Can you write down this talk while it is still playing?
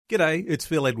G'day, it's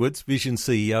Phil Edwards, Vision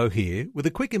CEO here, with a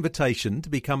quick invitation to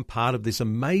become part of this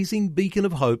amazing beacon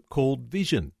of hope called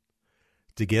Vision.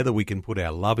 Together we can put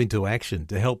our love into action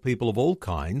to help people of all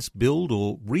kinds build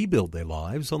or rebuild their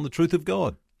lives on the truth of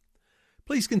God.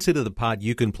 Please consider the part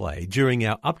you can play during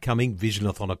our upcoming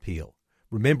Visionathon appeal,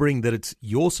 remembering that it's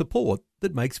your support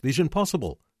that makes Vision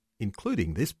possible,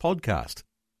 including this podcast.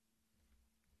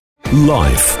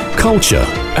 Life, culture,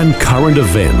 and current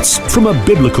events from a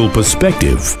biblical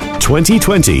perspective.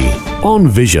 2020 on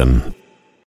Vision.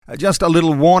 Just a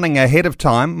little warning ahead of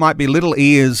time, might be little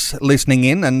ears listening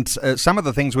in, and some of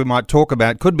the things we might talk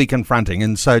about could be confronting,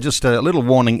 and so just a little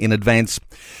warning in advance.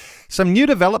 Some new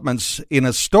developments in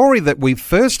a story that we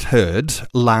first heard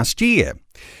last year.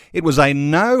 It was a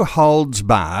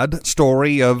no-holds-barred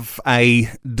story of a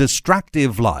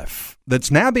destructive life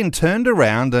that's now been turned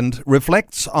around and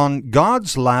reflects on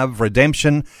God's love,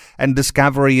 redemption, and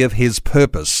discovery of His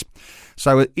purpose.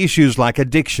 So issues like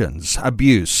addictions,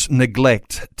 abuse,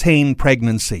 neglect, teen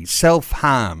pregnancy,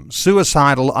 self-harm,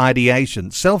 suicidal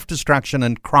ideation, self-destruction,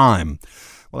 and crime.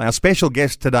 Well, our special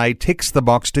guest today ticks the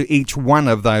box to each one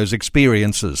of those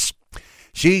experiences.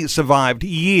 She survived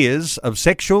years of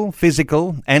sexual,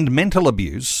 physical, and mental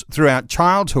abuse throughout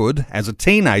childhood as a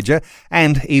teenager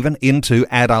and even into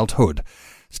adulthood.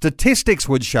 Statistics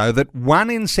would show that 1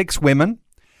 in 6 women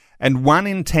and 1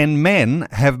 in 10 men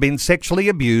have been sexually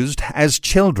abused as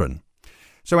children.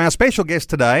 So our special guest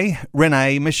today,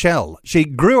 Rene Michele. She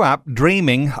grew up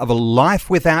dreaming of a life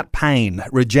without pain,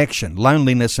 rejection,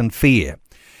 loneliness, and fear.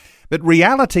 But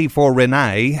reality for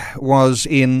Rene was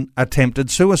in attempted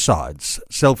suicides,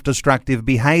 self-destructive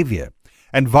behaviour,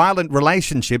 and violent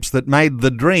relationships that made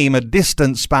the dream a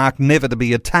distant spark never to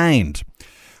be attained.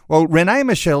 Well, Rene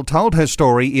Michele told her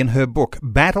story in her book,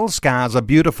 Battle Scars Are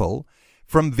Beautiful,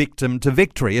 From Victim to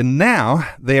Victory, and now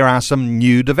there are some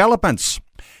new developments.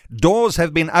 Doors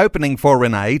have been opening for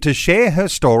Rene to share her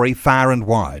story far and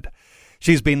wide.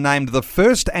 She's been named the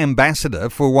first ambassador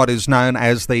for what is known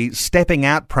as the Stepping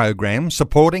Out program,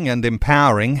 supporting and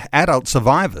empowering adult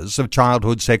survivors of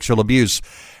childhood sexual abuse.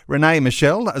 Rene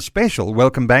Michele, a special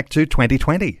welcome back to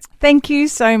 2020. Thank you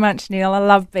so much, Neil. I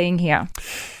love being here.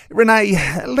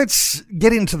 Rene, let's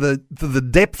get into the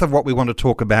depth of what we want to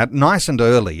talk about nice and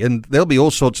early, and there'll be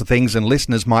all sorts of things, and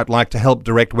listeners might like to help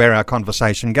direct where our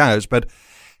conversation goes, but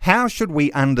how should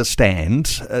we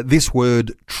understand this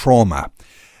word trauma?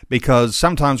 Because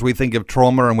sometimes we think of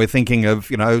trauma and we're thinking of,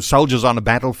 soldiers on a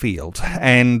battlefield,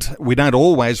 and we don't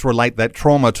always relate that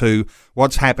trauma to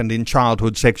what's happened in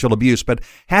childhood sexual abuse. But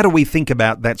how do we think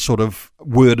about that sort of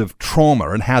word of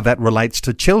trauma and how that relates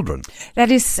to children? That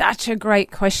is such a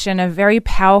great question, a very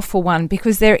powerful one,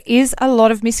 because there is a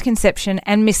lot of misconception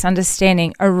and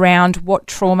misunderstanding around what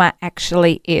trauma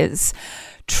actually is.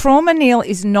 Trauma, Neil,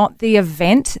 is not the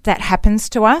event that happens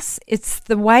to us. It's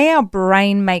the way our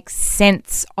brain makes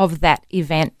sense of that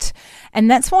event. And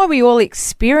that's why we all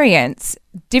experience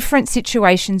different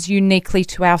situations uniquely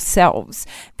to ourselves.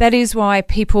 That is why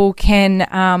people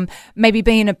can maybe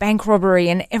be in a bank robbery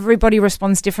and everybody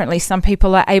responds differently. Some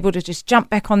people are able to just jump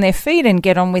back on their feet and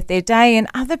get on with their day, and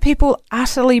other people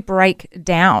utterly break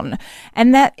down.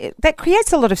 And that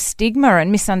creates a lot of stigma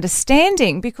and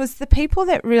misunderstanding, because the people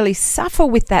that really suffer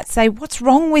with that say, what's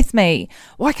wrong with me?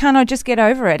 Why can't I just get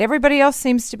over it? Everybody else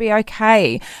seems to be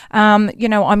okay.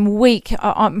 I'm weak,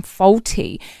 I'm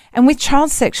faulty. And with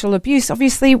child sexual abuse,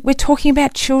 obviously, we're talking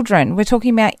about children. We're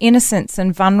talking about innocents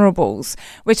and vulnerables.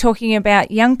 We're talking about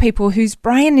young people whose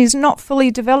brain is not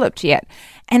fully developed yet.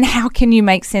 And how can you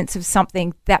make sense of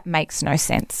something that makes no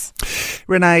sense?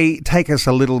 Rene, take us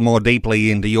a little more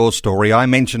deeply into your story. I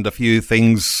mentioned a few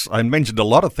things. I mentioned a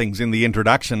lot of things in the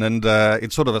introduction, and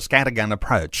it's sort of a scattergun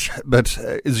approach. But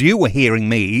as you were hearing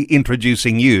me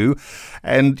introducing you,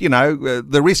 and,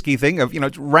 the risky thing of,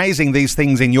 raising these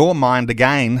things in your mind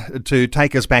again to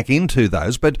take us back into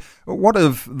those. But what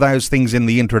of those things in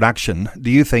the introduction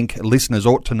do you think listeners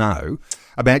ought to know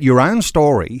about your own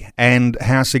story and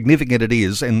how significant it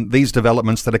is in these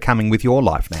developments that are coming with your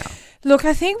life now? Look,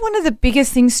 I think one of the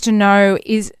biggest things to know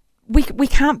is we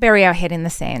can't bury our head in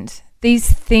the sand.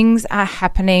 These things are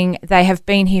happening. They have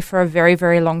been here for a very,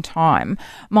 very long time.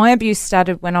 My abuse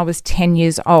started when I was 10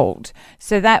 years old.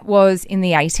 So that was in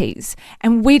the 80s.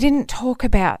 And we didn't talk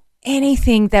about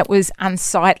anything that was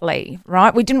unsightly,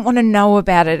 right? We didn't want to know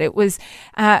about it. It was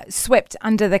swept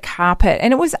under the carpet,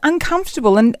 and it was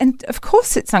uncomfortable. And of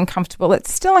course it's uncomfortable.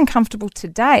 It's still uncomfortable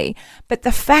today. But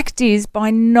the fact is, by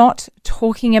not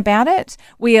talking about it,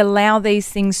 we allow these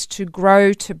things to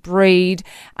grow, to breed,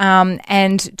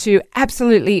 and to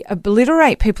absolutely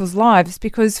obliterate people's lives.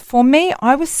 Because for me,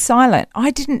 I was silent.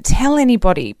 I didn't tell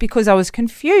anybody because I was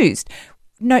confused.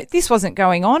 No, this wasn't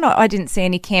going on. I didn't see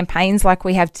any campaigns like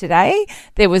we have today.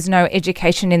 There was no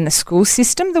education in the school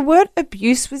system. The word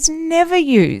abuse was never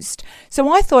used.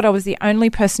 So I thought I was the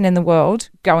only person in the world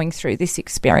going through this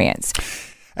experience.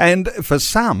 And for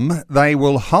some, they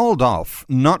will hold off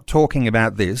not talking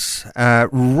about this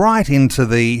right into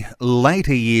the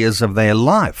later years of their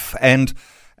life. And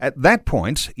at that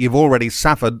point, you've already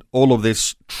suffered all of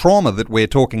this trauma that we're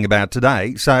talking about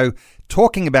today. So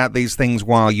talking about these things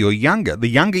while you're younger, the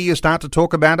younger you start to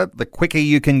talk about it, the quicker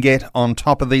you can get on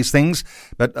top of these things.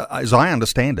 But as I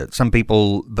understand it, some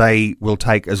people, they will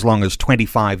take as long as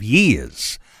 25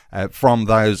 years from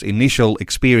those initial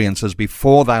experiences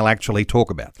before they'll actually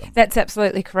talk about them. That's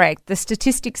absolutely correct. The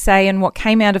statistics say, and what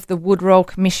came out of the Woodrow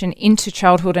Commission into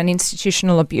Childhood and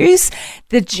Institutional Abuse,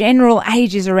 the general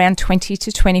age is around 20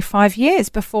 to 25 years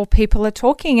before people are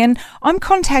talking. And I'm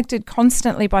contacted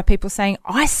constantly by people saying,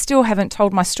 I still haven't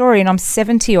told my story and I'm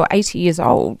 70 or 80 years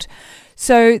old.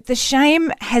 So the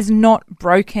shame has not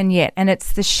broken yet, and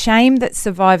it's the shame that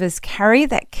survivors carry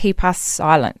that keep us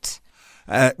silent.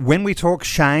 When we talk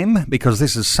shame, because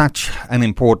this is such an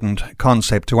important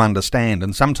concept to understand,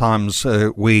 and sometimes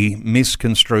we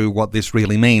misconstrue what this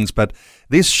really means, but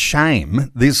this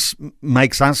shame, this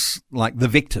makes us like the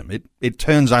victim. It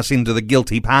turns us into the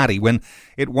guilty party when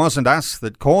it wasn't us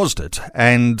that caused it,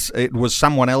 and it was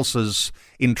someone else's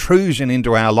intrusion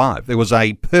into our life. There was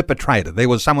a perpetrator. There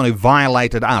was someone who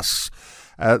violated us.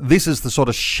 This is the sort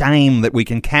of shame that we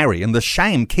can carry, and the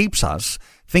shame keeps us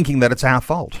thinking that it's our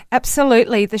fault.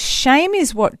 Absolutely. The shame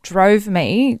is what drove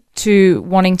me to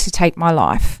wanting to take my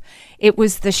life. It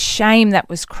was the shame that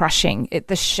was crushing.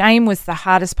 The shame was the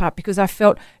hardest part because I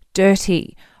felt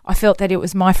dirty. I felt that it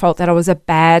was my fault, that I was a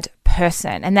bad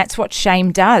person. And that's what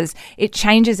shame does. It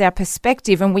changes our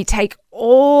perspective, and we take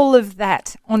all of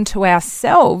that onto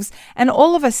ourselves. And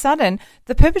all of a sudden,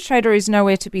 the perpetrator is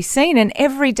nowhere to be seen. And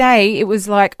every day it was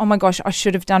like, oh my gosh, I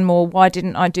should have done more. Why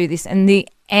didn't I do this? And the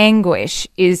anguish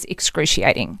is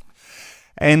excruciating.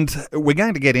 And we're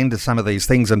going to get into some of these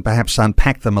things and perhaps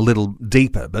unpack them a little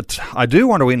deeper. But I do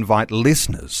want to invite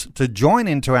listeners to join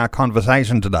into our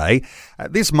conversation today.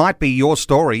 This might be your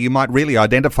story. You might really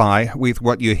identify with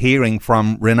what you're hearing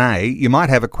from Rene. You might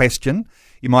have a question.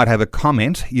 You might have a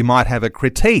comment. You might have a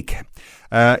critique.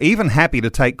 Even happy to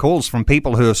take calls from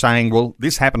people who are saying, well,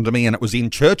 this happened to me and it was in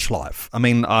church life. I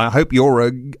mean, I hope you're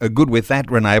good with that,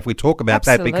 Rene, if we talk about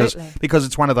Absolutely. that, because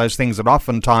it's one of those things that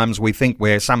oftentimes we think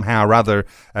we're somehow or other,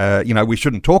 we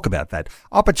shouldn't talk about that.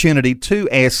 Opportunity to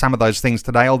air some of those things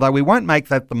today, although we won't make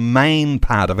that the main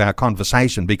part of our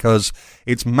conversation because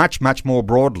it's much, much more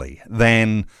broadly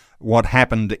than what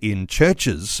happened in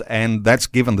churches, and that's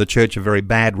given the church a very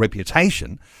bad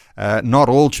reputation. Not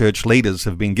all church leaders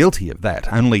have been guilty of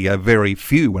that, only a very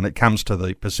few when it comes to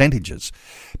the percentages.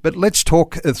 But let's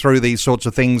talk through these sorts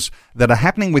of things that are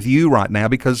happening with you right now,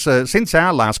 because since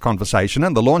our last conversation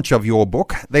and the launch of your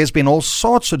book, there's been all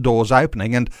sorts of doors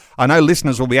opening, and I know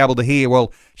listeners will be able to hear,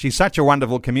 well, she's such a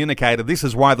wonderful communicator, this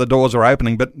is why the doors are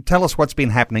opening, but tell us what's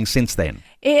been happening since then.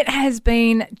 It has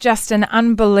been just an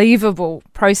unbelievable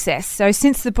process. So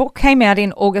since the book came out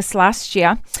in August last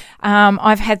year,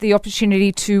 I've had the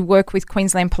opportunity to work with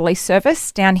Queensland Police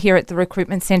Service down here at the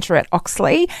Recruitment Centre at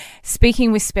Oxley,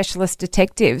 speaking with specialist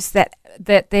detectives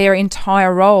that their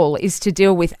entire role is to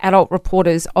deal with adult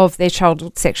reporters of their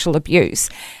childhood sexual abuse.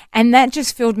 And that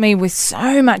just filled me with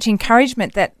so much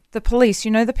encouragement that the police,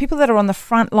 the people that are on the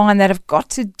front line that have got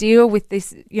to deal with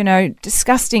this,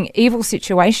 disgusting, evil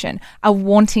situation are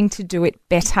wanting to do it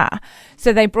better.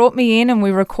 So they brought me in and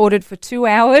we recorded for 2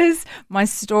 hours my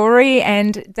story,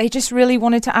 and they just really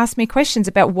wanted to ask me questions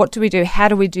about what do we do? How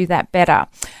do we do that better?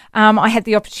 I had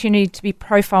the opportunity to be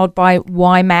profiled by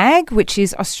Y-Mag, which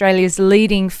is Australia's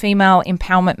leading female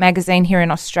empowerment magazine here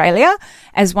in Australia,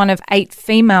 as one of 8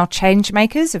 female change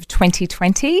makers of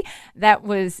 2020. That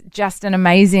was just an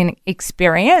amazing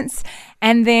experience.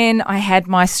 And then I had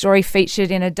my story featured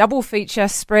in a double feature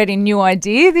spread in New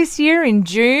Idea this year in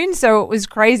June. So it was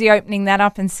crazy opening that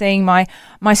up and seeing my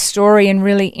story and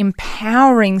really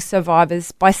empowering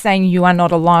survivors by saying you are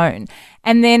not alone.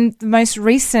 And then the most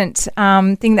recent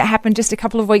thing that happened just a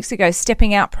couple of weeks ago,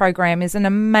 Stepping Out program is an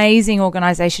amazing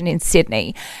organisation in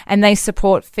Sydney, and they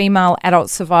support female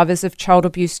adult survivors of child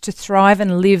abuse to thrive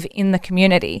and live in the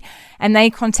community. And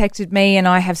they contacted me, and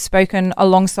I have spoken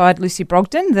alongside Lucy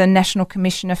Brogden, the National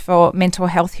Commissioner for Mental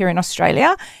Health here in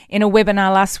Australia, in a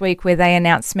webinar last week where they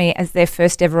announced me as their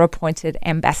first ever appointed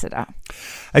ambassador.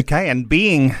 Okay, and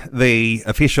being the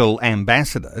official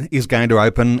ambassador is going to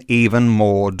open even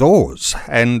more doors.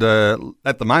 And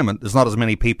at the moment, there's not as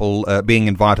many people being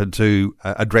invited to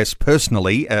address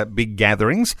personally big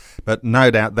gatherings, but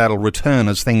no doubt that'll return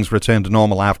as things return to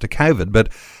normal after COVID. But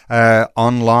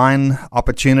online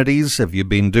opportunities, have you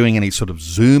been doing any sort of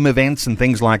Zoom events and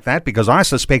things like that? Because I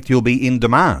suspect you'll be in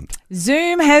demand.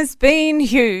 Zoom has been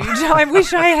huge. I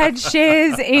wish I had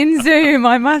shares in Zoom,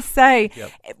 I must say.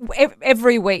 Yep.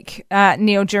 Every week,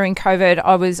 Neil, during COVID,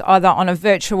 I was either on a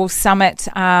virtual summit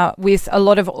with a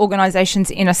lot of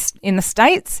organisations in the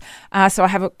States. So I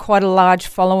have quite a large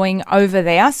following over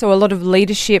there. So a lot of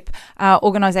leadership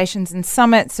organisations and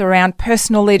summits around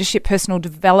personal leadership, personal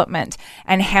development,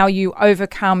 and how you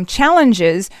overcome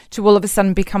challenges to all of a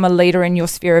sudden become a leader in your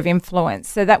sphere of influence.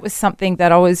 So that was something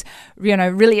that I was,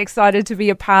 really excited to be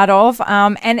a part of.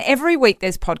 And every week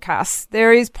there's podcasts.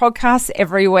 There is podcasts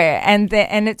everywhere, and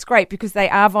it's great because they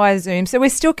are via Zoom. So we're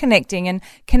still connecting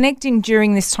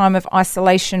during this time of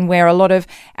isolation where a lot of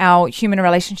our human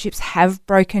relationships have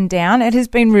broken down. It has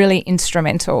been really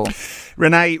instrumental.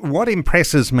 Rene, what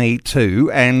impresses me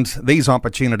too, and these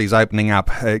opportunities opening up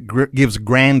gives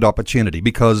grand opportunity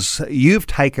because you've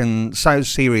taken so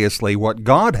seriously what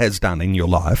God has done in your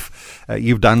life.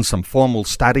 You've done some formal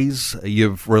studies.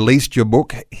 You've released your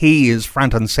book. He is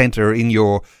front and centre in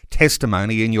your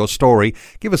testimony, in your story.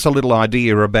 Give us a little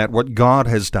idea about what God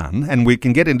has done, and we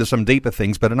can get into some deeper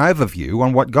things, but an overview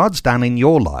on what God's done in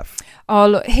your life. Oh,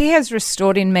 look, He has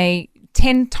restored in me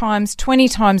 10 times, 20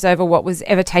 times over what was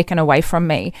ever taken away from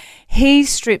me. He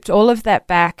stripped all of that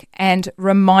back and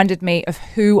reminded me of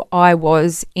who I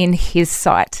was in His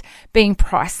sight, being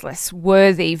priceless,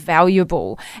 worthy,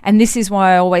 valuable. And this is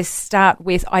why I always start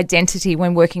with identity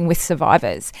when working with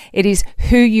survivors. It is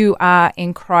who you are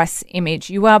in Christ's image.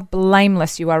 You are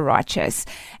blameless, you are righteous.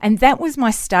 And that was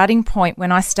my starting point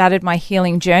when I started my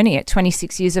healing journey at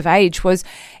 26 years of age.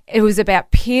 It was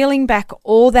about peeling back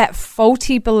all that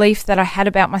faulty belief that I had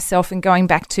about myself and going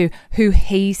back to who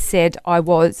He said I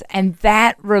was. And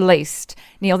that released,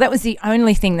 Neil, that was the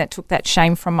only thing that took that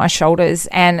shame from my shoulders.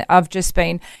 And I've just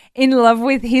been in love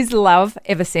with His love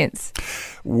ever since.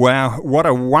 Wow, what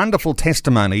a wonderful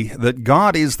testimony that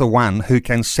God is the one who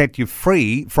can set you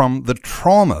free from the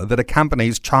trauma that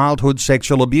accompanies childhood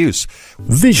sexual abuse.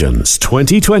 Visions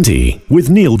 2020 with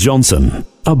Neil Johnson.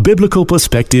 A biblical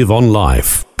perspective on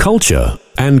life, culture,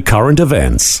 and current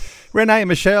events. Rene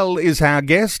Michele is our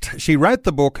guest. She wrote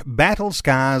the book Battle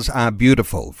Scars Are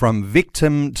Beautiful, From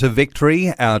Victim to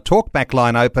Victory. Our talkback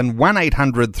line open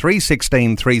 1800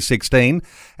 316 316,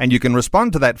 and you can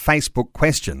respond to that Facebook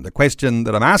question. The question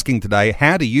that I'm asking today: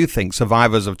 how do you think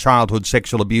survivors of childhood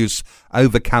sexual abuse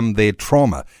overcome their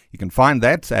trauma? You can find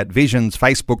that at Vision's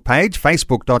Facebook page,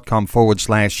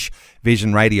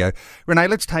 facebook.com/Vision Radio. Rene,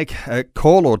 let's take a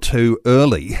call or two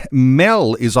early.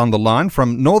 Mel is on the line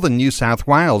from northern New South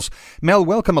Wales. Mel,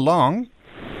 welcome along.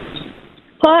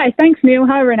 Hi, thanks, Neil.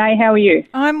 Hi, Rene. How are you?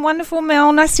 I'm wonderful,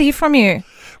 Mel. Nice to hear from you.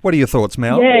 What are your thoughts,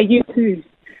 Mel? Yeah, you too.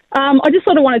 I just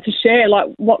sort of wanted to share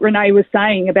what Rene was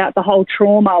saying about the whole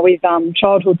trauma with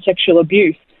childhood sexual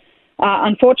abuse.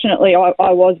 Unfortunately,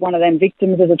 I was one of them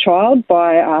victims as a child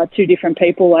by two different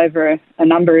people over a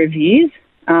number of years.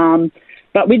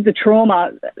 But with the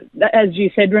trauma, as you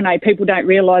said, Rene, people don't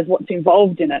realise what's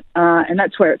involved in it. And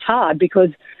that's where it's hard, because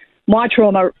my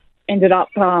trauma ended up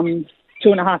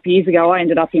 2.5 years ago. I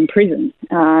ended up in prison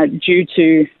due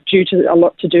to a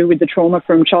lot to do with the trauma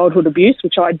from childhood abuse,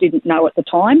 which I didn't know at the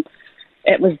time.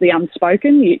 It was the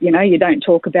unspoken, you don't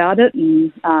talk about it,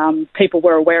 and people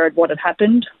were aware of what had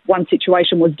happened. One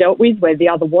situation was dealt with where the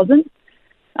other wasn't.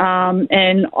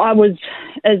 And I was,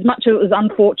 as much as it was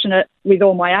unfortunate with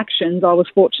all my actions, I was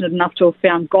fortunate enough to have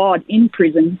found God in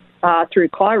prison through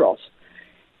Kairos,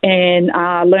 and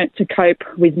learnt to cope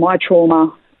with my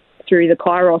trauma through the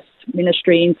Kairos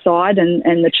ministry inside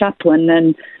and the chaplain,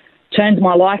 and turned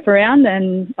my life around.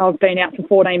 And I've been out for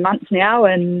 14 months now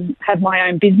and have my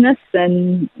own business,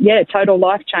 and total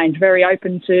life change. Very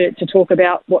open to talk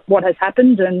about what has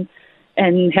happened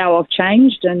and how I've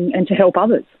changed and to help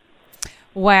others.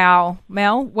 Wow,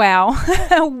 Mel, wow.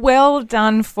 Well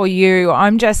done for you.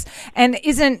 And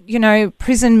isn't,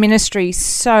 prison ministry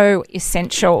so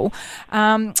essential?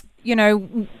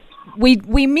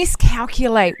 We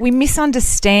miscalculate, we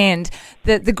misunderstand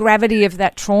the gravity of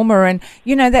that trauma, and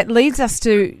that leads us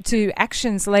to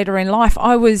actions later in life.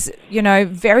 I was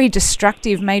very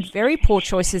destructive, made very poor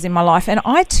choices in my life, and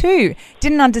I too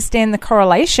didn't understand the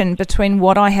correlation between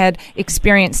what I had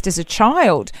experienced as a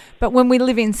child. But when we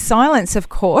live in silence, of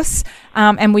course,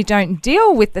 and we don't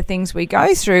deal with the things we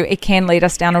go through, it can lead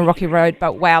us down a rocky road.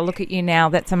 But wow, look at you now.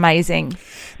 That's amazing.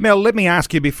 Mel, let me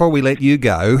ask you before we let you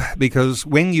go, because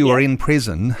when you were in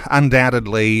prison,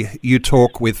 undoubtedly you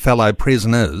talk with fellow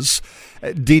prisoners.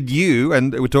 Did you,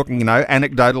 and we're talking,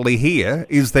 anecdotally here,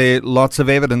 is there lots of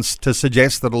evidence to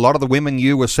suggest that a lot of the women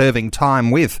you were serving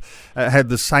time with had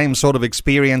the same sort of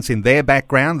experience in their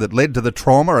background that led to the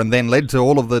trauma and then led to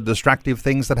all of the destructive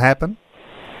things that happen?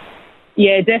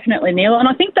 Yeah, definitely, Neil. And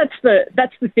I think that's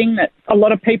the thing that a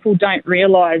lot of people don't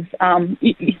realise.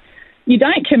 You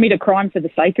don't commit a crime for the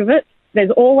sake of it.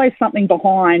 There's always something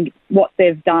behind what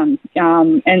they've done.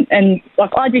 And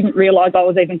I didn't realise I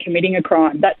was even committing a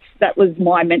crime. That was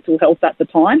my mental health at the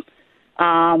time.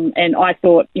 And I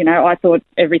thought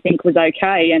everything was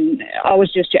okay. And I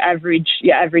was just your average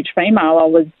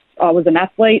female. I was an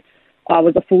athlete. I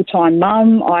was a full-time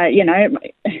mum.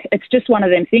 It's just one of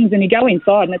them things. And you go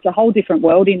inside and it's a whole different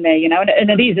world in there, and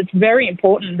it is. It's very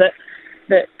important that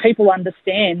people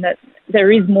understand that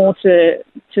there is more to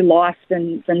life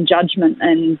than judgment.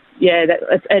 And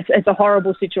it's a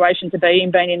horrible situation to be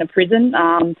in, being in a prison.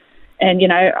 And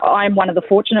I'm one of the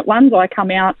fortunate ones. I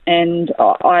come out and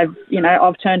I've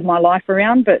turned my life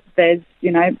around. But there's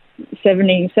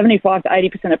 75 to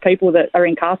 80% of people that are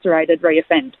incarcerated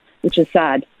reoffend, which is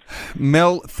sad.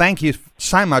 Mel, thank you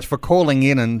so much for calling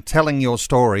in and telling your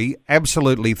story.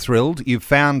 Absolutely thrilled. You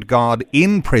found God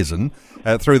in prison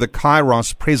through the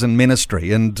Kairos Prison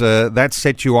Ministry, and that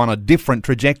set you on a different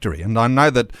trajectory. And I know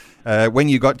that when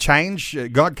you got change,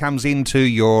 God comes into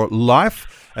your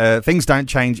life. Things don't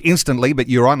change instantly, but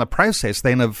you're on a process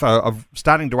then of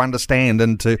starting to understand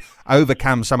and to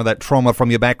overcome some of that trauma from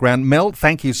your background. Mel,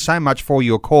 thank you so much for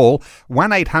your call.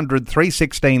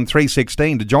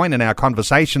 1-800-316-316 to join in our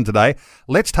conversation today.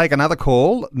 Let's take another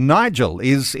call. Nigel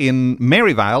is in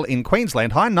Maryvale in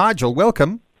Queensland. Hi, Nigel.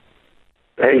 Welcome.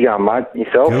 How you going, mate?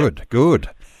 Yourself? Good.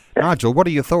 Nigel, what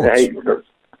are your thoughts? Hey, mate,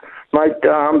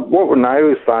 what Rene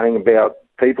was saying about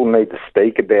people need to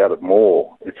speak about it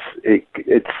more.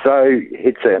 It so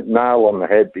hits a nail on the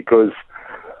head, because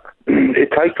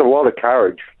it takes a lot of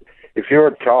courage. If you're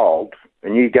a child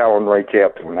and you go and reach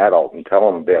out to an adult and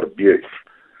tell them about abuse,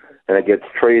 and it gets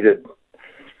treated,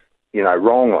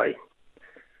 wrongly,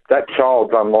 that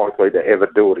child's unlikely to ever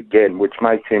do it again, which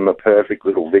makes him a perfect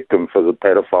little victim for the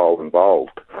pedophile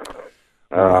involved.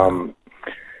 And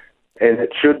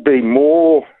it should be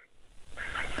more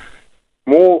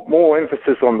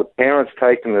emphasis on the parents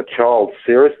taking the child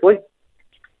seriously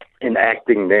and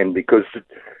acting then, because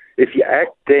if you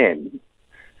act then,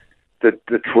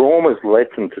 the trauma's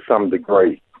lessened to some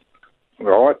degree,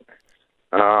 right?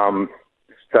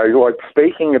 So,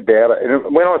 speaking about it,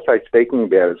 and when I say speaking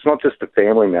about it, it's not just a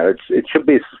family matter, it should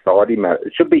be a society matter.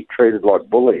 It should be treated like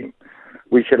bullying.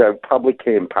 We should have public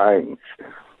campaigns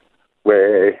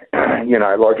where,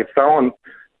 if someone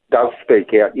does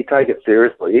speak out, you take it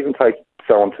seriously. Even take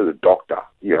someone to the doctor,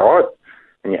 right?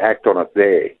 And you act on it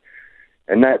there.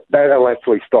 And that'll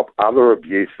actually stop other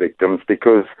abuse victims,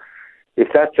 because if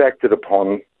that's acted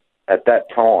upon at that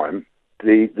time,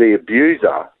 the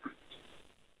abuser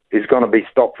is going to be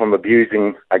stopped from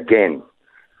abusing again.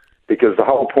 Because the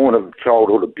whole point of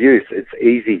childhood abuse, it's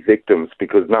easy victims,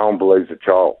 because no one believes a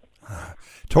child.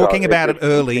 Talking about it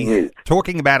early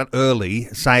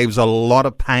saves a lot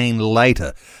of pain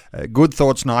later. Good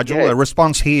thoughts, Nigel. Yeah. A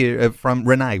response here from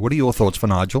Rene. What are your thoughts for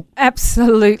Nigel?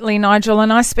 Absolutely, Nigel.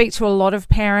 And I speak to a lot of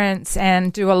parents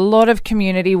and do a lot of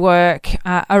community work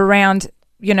around,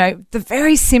 the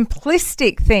very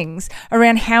simplistic things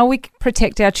around how we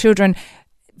protect our children.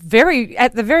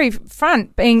 At the very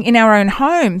front, being in our own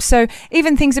home. So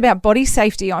even things about body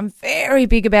safety, I'm very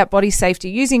big about body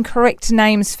safety, using correct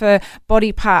names for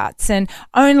body parts, and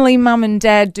only mum and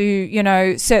dad do,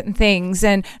 certain things,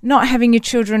 and not having your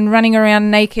children running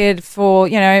around naked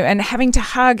and having to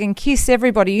hug and kiss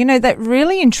everybody, that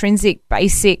really intrinsic,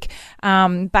 basic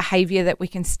behaviour that we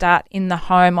can start in the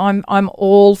home. I'm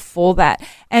all for that.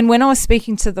 And when I was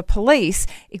speaking to the police,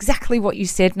 exactly what you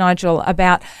said, Nigel,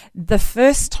 about the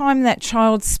first last time that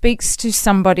child speaks to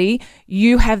somebody,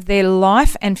 you have their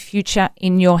life and future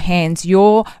in your hands.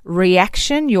 Your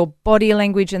reaction, your body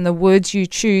language and the words you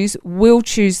choose will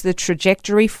choose the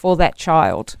trajectory for that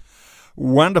child.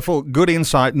 Wonderful, good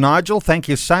insight, Nigel. Thank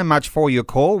you so much for your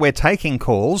call. We're taking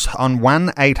calls on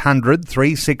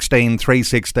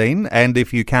 1-800-316-316, and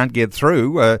if you can't get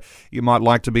through, you might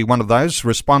like to be one of those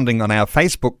responding on our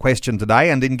Facebook question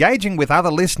today and engaging with other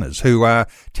listeners who are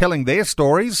telling their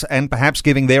stories and perhaps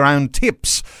giving their own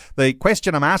tips. The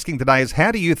question I'm asking today is,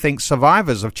 how do you think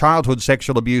survivors of childhood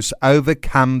sexual abuse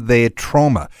overcome their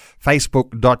trauma?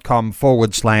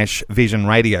 Facebook.com/Vision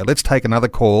Radio. Let's take another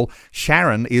call.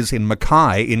 Sharon is in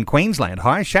Mackay in Queensland.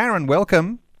 Hi, Sharon.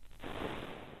 Welcome.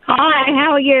 Hi,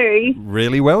 how are you?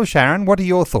 Really well, Sharon. What are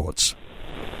your thoughts?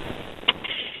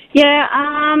 Yeah,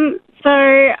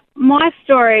 so my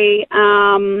story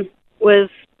was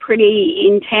pretty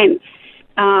intense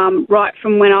right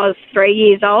from when I was 3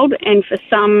 years old, and for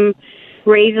some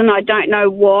reason, I don't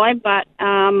know why, but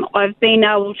I've been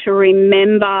able to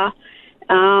remember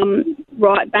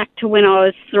right back to when I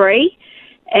was 3,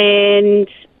 and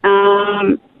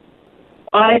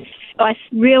I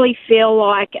really feel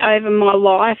like over my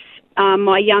life,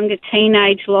 my younger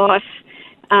teenage life,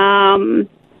 I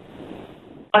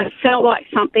felt like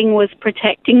something was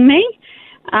protecting me,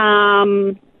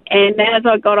 and as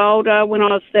I got older, when I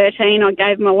was 13, I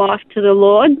gave my life to the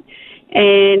Lord,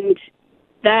 and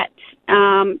that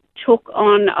took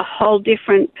on a whole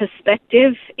different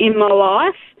perspective in my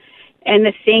life. And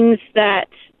the things that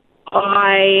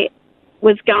I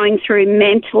was going through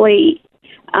mentally,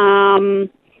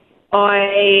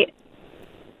 I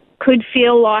could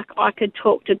feel like I could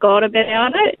talk to God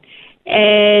about it.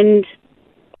 And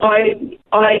I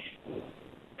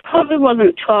probably wasn't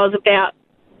until I was about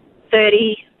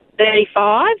 30,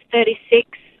 35, 36.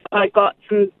 I got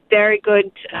some very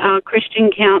good Christian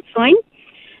counselling,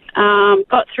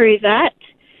 got through that,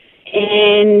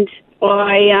 and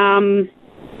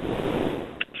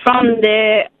from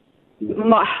there,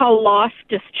 my whole life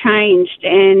just changed.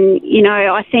 And, you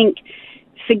know, I think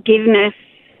forgiveness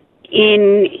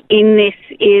in this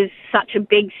is such a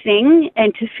big thing,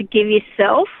 and to forgive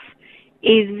yourself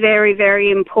is very, very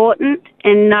important,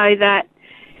 and know that,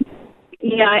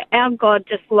 you know, our God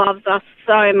just loves us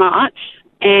so much,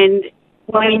 and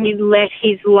when you let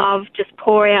his love just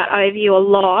pour out over your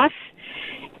life,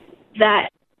 that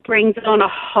brings on a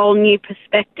whole new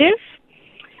perspective.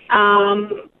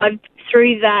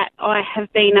 Through that, I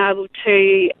have been able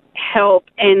to help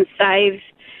and save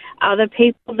other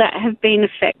people that have been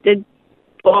affected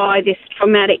by this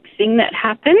traumatic thing that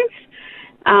happens.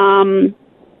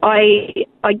 I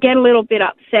get a little bit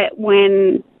upset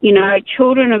when, you know,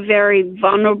 children are very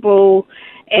vulnerable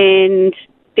and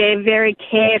they're very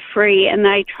carefree and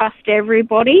they trust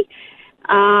everybody.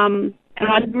 And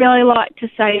I'd really like to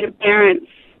say to parents,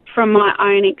 from my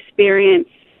own experience,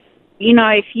 you know,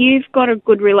 if you've got a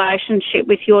good relationship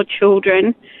with your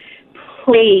children,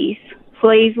 please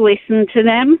listen to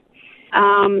them.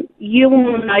 You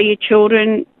will know your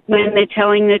children when they're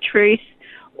telling the truth,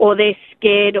 or they're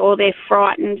scared, or they're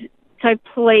frightened. So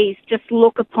please just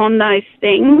look upon those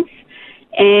things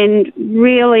and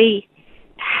really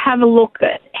have a look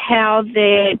at how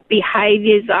their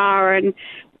behaviours are, and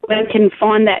when they can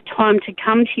find that time to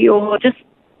come to you, or just,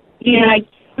 you know,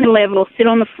 level, or sit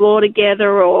on the floor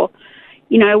together, or,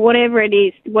 you know, whatever it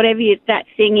is, that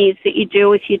thing is that you do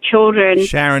with your children.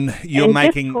 Sharon, you're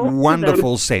making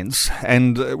wonderful sense,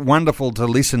 and wonderful to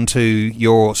listen to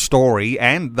your story,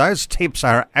 and those tips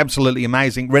are absolutely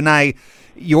amazing. Rene,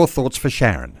 your thoughts for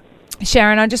Sharon?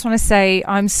 Sharon, I just want to say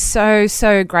I'm so,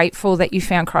 so grateful that you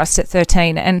found Christ at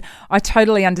 13, and I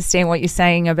totally understand what you're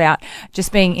saying about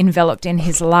just being enveloped in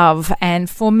his love. And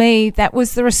for me, that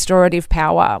was the restorative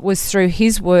power, was through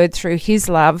his word, through his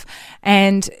love,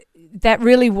 and that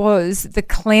really was the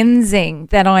cleansing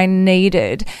that I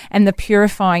needed, and the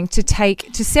purifying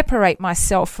to separate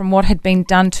myself from what had been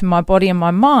done to my body and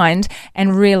my mind,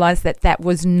 and realize that that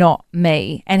was not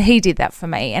me. And he did that for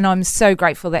me, and I'm so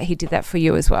grateful that he did that for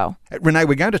you as well. Rene,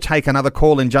 we're going to take another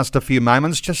call in just a few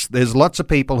moments. There's lots of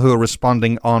people who are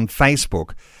responding on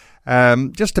Facebook.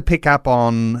 Just to pick up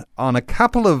on a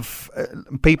couple of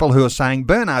people who are saying,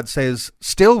 Bernard says,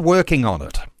 still working on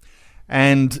it.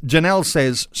 And Janelle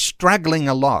says, struggling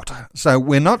a lot. So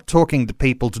we're not talking to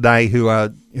people today who are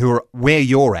where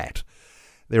you're at.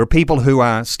 There are people who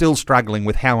are still struggling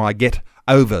with how I get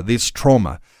over this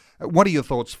trauma. What are your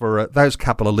thoughts for those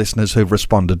couple of listeners who've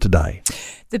responded today?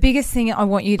 The biggest thing I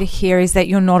want you to hear is that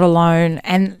you're not alone,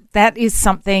 and that is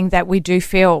something that we do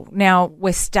feel. Now,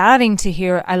 we're starting to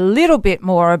hear a little bit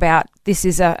more about this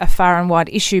is a far and wide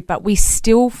issue, but we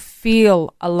still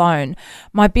feel alone.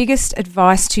 My biggest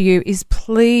advice to you is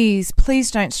please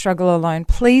don't struggle alone.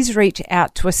 Please reach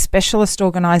out to a specialist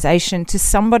organisation, to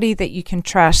somebody that you can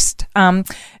trust.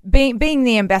 Being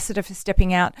the ambassador for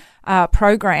Stepping Out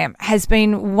program has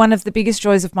been one of the biggest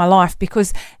joys of my life,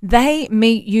 because they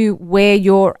meet you where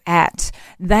you're at.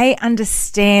 They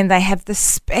understand. They have the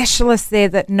specialists there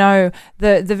that know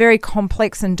the very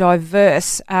complex and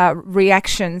diverse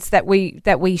reactions that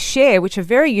we share, which are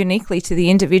very uniquely to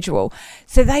the individual.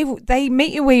 So they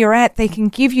meet you where you're at. They can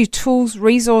give you tools,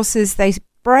 resources. They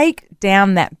break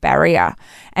down that barrier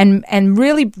and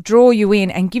really draw you in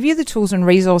and give you the tools and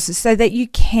resources so that you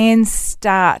can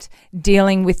start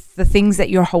dealing with the things that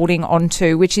you're holding on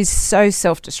to, which is so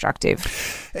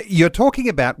self-destructive. You're talking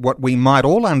about what we might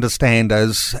all understand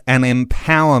as an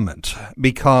empowerment,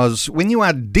 because when you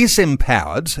are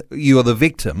disempowered, you are the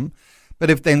victim. But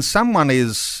if then someone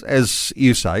is, as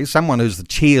you say, someone who's the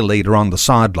cheerleader on the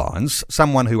sidelines,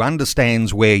 someone who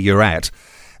understands where you're at,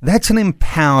 that's an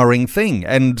empowering thing,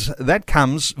 and that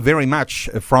comes very much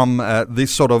from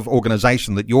this sort of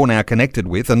organisation that you're now connected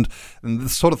with, and the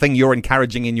sort of thing you're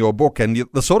encouraging in your book, and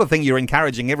the sort of thing you're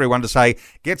encouraging everyone to say,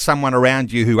 get someone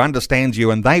around you who understands you,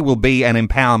 and they will be an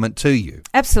empowerment to you.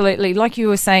 Absolutely. Like you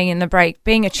were saying in the break,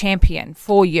 being a champion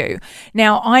for you.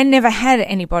 Now, I never had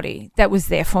anybody that was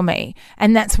there for me,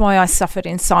 and that's why I suffered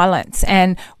in silence.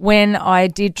 And when I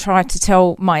did try to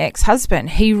tell my ex-husband,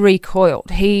 he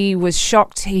recoiled. He was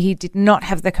shocked. He did not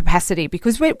have the capacity,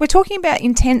 because we're talking about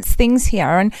intense things here.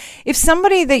 And if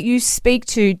somebody that you speak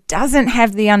to doesn't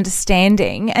have the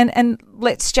understanding, and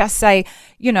let's just say,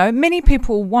 many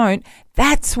people won't,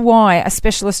 that's why a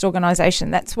specialist organisation,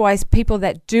 that's why people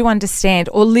that do understand,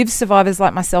 or live survivors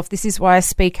like myself, this is why I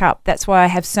speak up. That's why I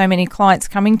have so many clients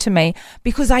coming to me,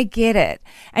 because I get it.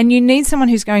 And you need someone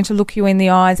who's going to look you in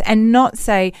the eyes and not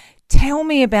say, tell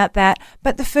me about that.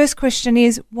 But the first question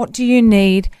is, what do you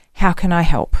need? How can I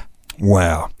help?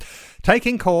 Wow.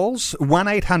 Taking calls,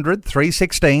 1800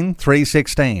 316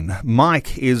 316.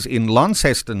 Mike is in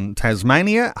Launceston,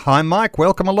 Tasmania. Hi, Mike.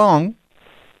 Welcome along.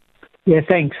 Yeah,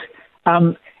 thanks.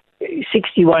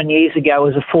 61 years ago,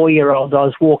 as a 4-year-old, I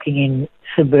was walking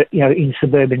in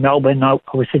suburban Melbourne. I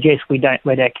would suggest we don't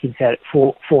let our kids out at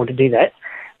four to do that.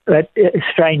 But a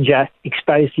stranger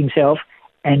exposed himself,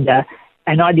 and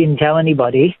I didn't tell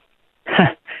anybody.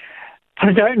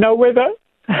 I don't know whether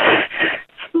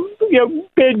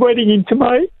bedwetting into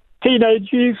my teenage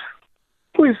years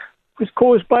was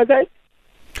caused by that.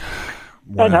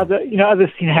 Wow. And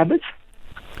other sin habits.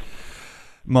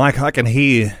 Mike, I can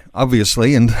hear,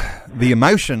 obviously, and the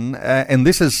emotion, and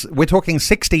we're talking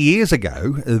 60 years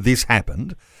ago, this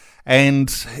happened,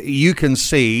 and you can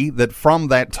see that from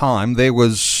that time there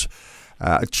was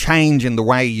a change in the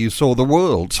way you saw the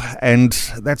world, and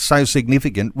that's so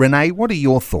significant. Rene, what are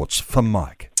your thoughts for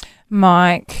Mike?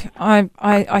 Mike,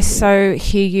 I so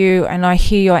hear you, and I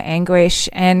hear your anguish.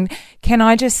 And can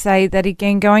I just say that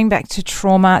again, going back to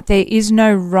trauma, there is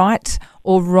no right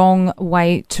or wrong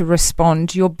way to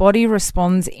respond. Your body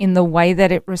responds in the way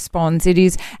that it responds. It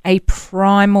is a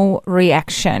primal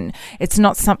reaction. It's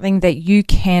not something that you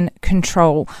can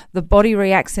control. The body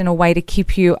reacts in a way to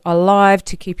keep you alive,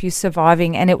 to keep you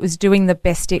surviving, and it was doing the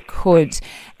best it could.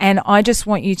 And I just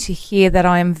want you to hear that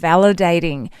I am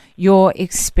validating your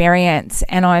experience,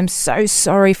 and I'm so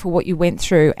sorry for what you went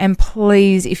through. And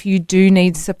please, if you do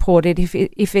need support,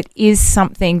 if it is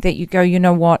something that you go, you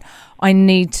know what, I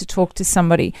need to talk to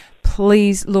somebody,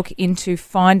 please look into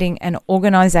finding an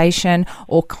organisation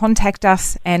or contact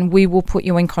us, and we will put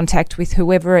you in contact with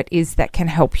whoever it is that can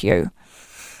help you.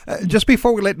 Just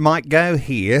before we let Mike go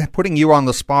here, putting you on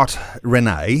the spot,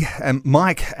 Rene,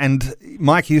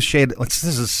 Mike, you shared, this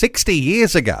is 60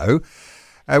 years ago.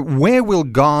 Where will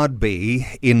God be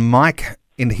in Mike,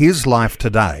 in his life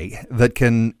today, that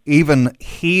can even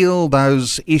heal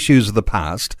those issues of the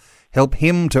past, help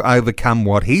him to overcome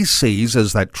what he sees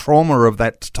as that trauma of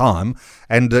that time,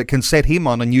 and can set him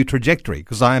on a new trajectory?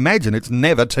 Because I imagine it's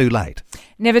never too late.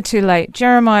 Never too late.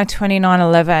 Jeremiah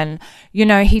 29:11,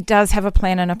 he does have a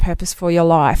plan and a purpose for your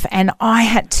life. And I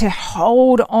had to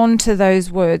hold on to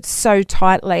those words so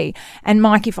tightly. And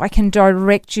Mike, if I can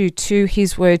direct you to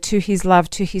his word, to his love,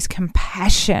 to his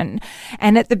compassion.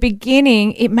 And at the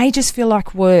beginning, it may just feel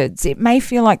like words. It may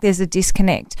feel like there's a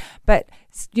disconnect. But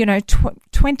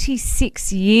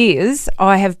 26 years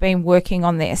I have been working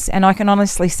on this, and I can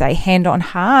honestly say, hand on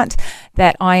heart,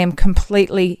 that I am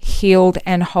completely healed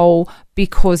and whole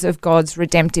because of God's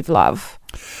redemptive love.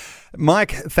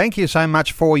 Mike, thank you so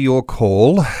much for your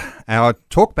call. Our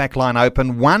talkback line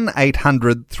open,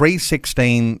 1-800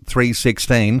 316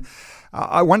 316.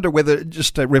 I wonder whether,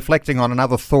 just reflecting on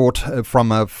another thought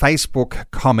from a Facebook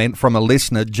comment from a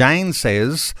listener, Jane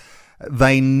says,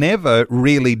 they never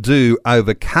really do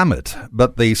overcome it,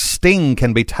 but the sting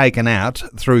can be taken out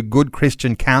through good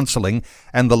Christian counselling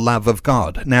and the love of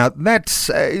God. Now, that's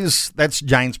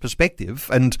Jane's perspective,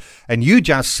 and you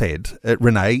just said,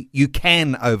 Rene, you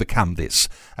can overcome this.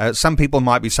 Some people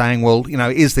might be saying, well,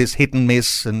 is this hit and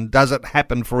miss, and does it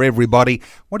happen for everybody?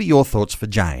 What are your thoughts for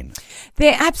Jane?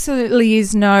 There absolutely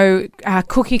is no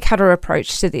cookie-cutter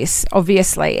approach to this,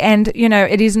 obviously, and,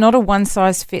 it is not a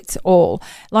one-size-fits-all.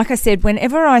 Like I said,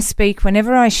 whenever I speak,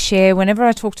 whenever I share, whenever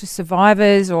I talk to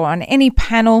survivors or on any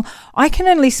panel, I can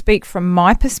only speak from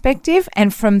my perspective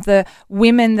and from the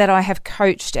women that I have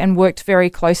coached and worked very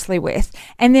closely with.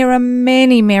 And there are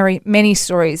many, many, many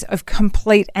stories of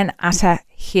complete and utter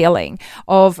healing,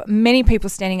 of many people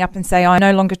standing up and say, I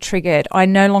no longer triggered, I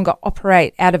no longer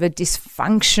operate out of a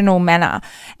dysfunctional manner.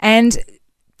 And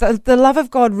the love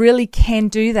of God really can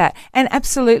do that. And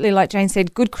absolutely, like Jane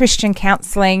said, good Christian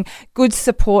counselling, good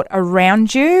support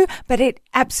around you, but it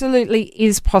absolutely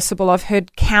is possible. I've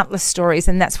heard countless stories,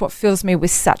 and that's what fills me with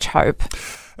such hope.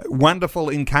 Wonderful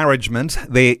encouragement.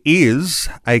 There is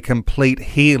a complete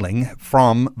healing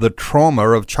from the trauma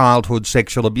of childhood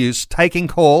sexual abuse. Taking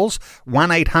calls,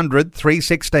 1-800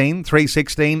 316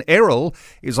 316. Errol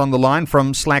is on the line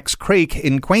from Slacks Creek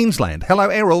in Queensland. Hello,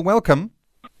 Errol. Welcome.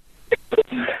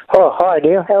 Oh, hi,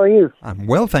 Neil. How are you? I'm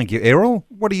well, thank you, Errol.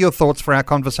 What are your thoughts for our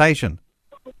conversation?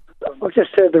 I've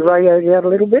just turned the radio down a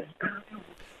little bit.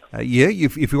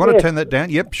 If you want to turn that down,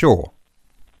 yep, sure.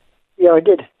 Yeah, I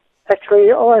did.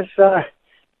 Actually, I'm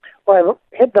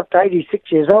heading up to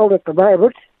 86 years old at the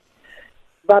moment,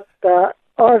 but I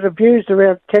was abused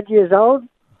around 10 years old.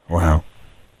 Wow.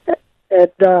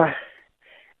 And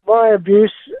my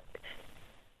abuse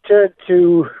turned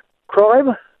to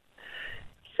crime.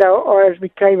 So I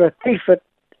became a thief at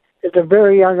a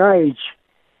very young age.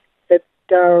 It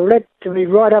led to me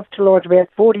right up till I was about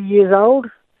 40 years old.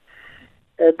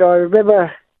 And I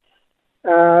remember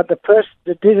the person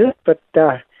that did it, but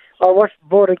I wasn't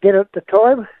born again at the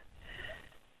time.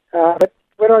 But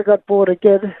when I got born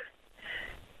again,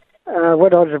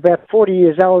 when I was about 40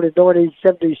 years old in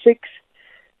 1976,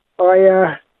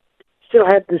 I still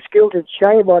had this guilt and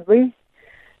shame on me.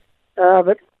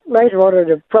 But later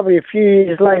on, probably a few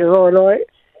years later on,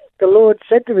 the Lord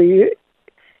said to me,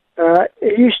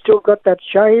 you still got that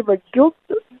shame and guilt?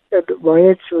 And my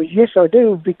answer was, yes, I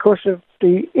do, because of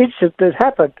the incident that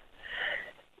happened.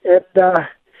 And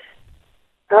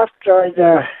after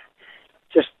I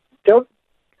just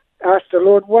asked the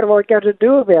Lord, what am I going to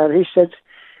do about it? He said,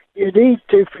 you need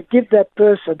to forgive that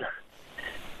person.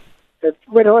 And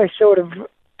when I sort of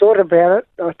thought about it,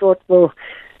 I thought, well,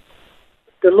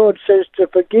 the Lord says to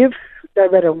forgive no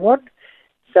matter what.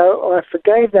 So I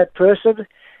forgave that person,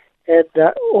 and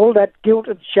all that guilt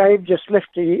and shame just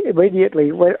left me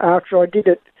immediately after I did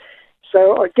it.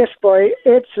 So I guess my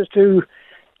answer to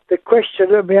the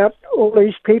question about all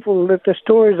these people, that the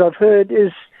stories I've heard,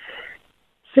 is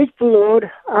seek the Lord,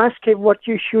 ask Him what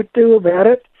you should do about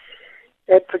it,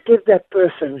 and forgive that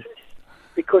person.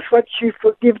 Because once you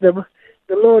forgive them,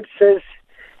 the Lord says,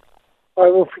 I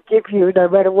will forgive you no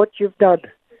matter what you've done.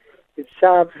 It's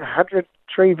Psalms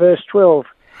 103 verse 12.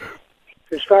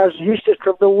 As far as the east is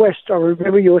from the west, I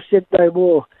remember your sin no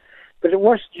more. But it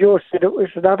wasn't your sin, it was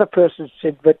another person's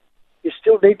sin, but you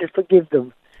still need to forgive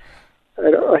them.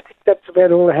 And I think that's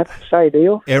about all I have to say,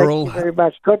 Neil. Errol, thank you very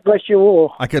much. God bless you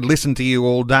all. I could listen to you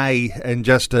all day and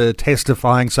just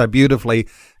testifying so beautifully.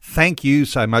 Thank you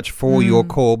so much for your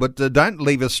call, but don't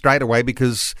leave us straight away,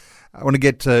 because I want to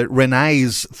get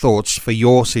Rene's thoughts for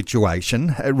your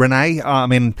situation. Rene, I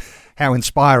mean, how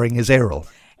inspiring is Errol?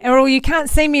 Errol, you can't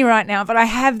see me right now, but I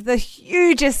have the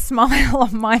hugest smile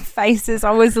on my face as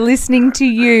I was listening to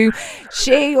you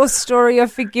share your story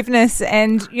of forgiveness.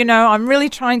 And, I'm really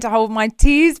trying to hold my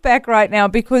tears back right now,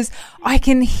 because I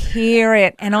can hear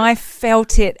it and I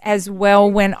felt it as well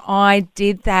when I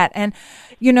did that. And,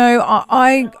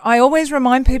 I always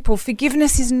remind people,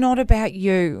 forgiveness is not about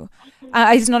you.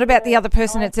 It's not about the other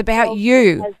person. It's about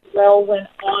you. As well when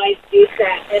I did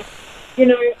that. And, you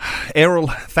know. Errol,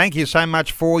 thank you so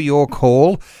much for your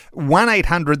call.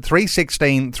 1-800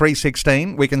 316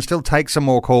 316. We can still take some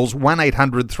more calls.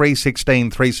 1-800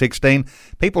 316 316.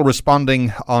 People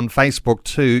responding on Facebook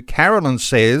too. Carolyn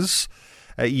says,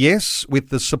 yes, with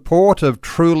the support of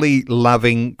truly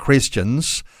loving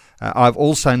Christians, I've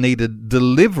also needed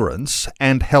deliverance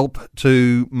and help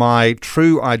to my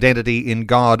true identity in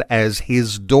God as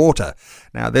his daughter.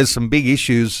 Now, there's some big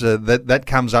issues that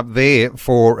comes up there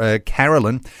for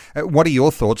Carolyn. What are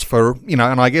your thoughts for,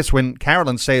 and I guess when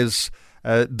Carolyn says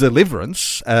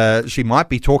deliverance, she might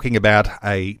be talking about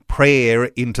a prayer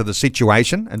into the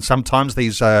situation, and sometimes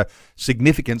these are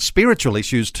significant spiritual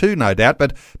issues too, no doubt,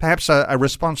 but perhaps a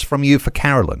response from you for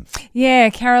Carolyn. Yeah,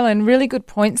 Carolyn, really good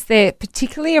points there,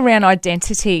 particularly around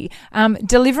identity.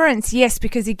 Deliverance, yes,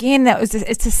 because again,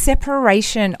 it's a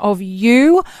separation of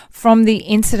you from the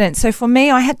incident. So for me,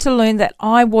 I had to learn that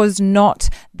I was not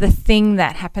the thing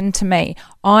that happened to me.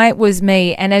 I was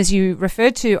me. And as you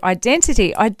referred to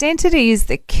identity is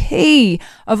the key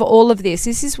of all of this.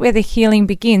 This is where the healing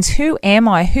begins. Who am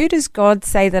I? Who does God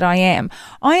say that I am?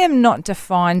 I am not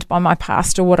defined by my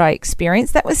past or what I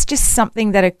experienced. That was just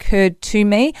something that occurred to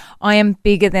me. I am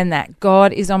bigger than that.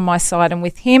 God is on my side, and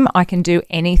with him, I can do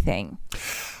anything.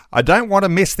 I don't want to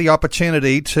miss the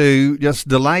opportunity to just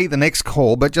delay the next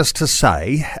call, but just to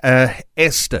say,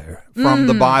 Esther from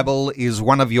the Bible is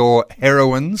one of your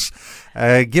heroines.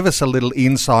 Give us a little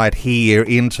insight here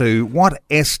into what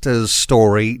Esther's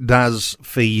story does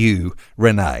for you,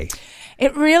 Rene.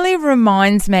 It really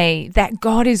reminds me that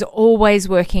God is always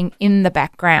working in the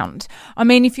background. I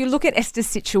mean, if you look at Esther's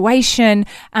situation,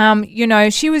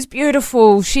 she was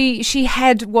beautiful. She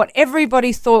had what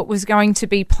everybody thought was going to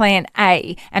be plan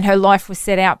A, and her life was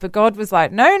set out. But God was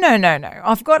like, no.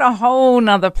 I've got a whole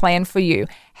nother plan for you.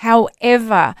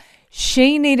 However,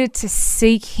 she needed to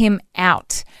seek him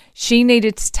out. She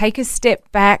needed to take a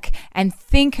step back and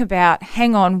think about,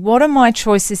 hang on, what are my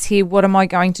choices here? What am I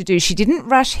going to do? She didn't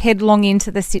rush headlong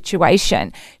into the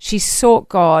situation. She sought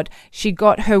God. She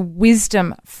got her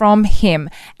wisdom from him,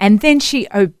 and then she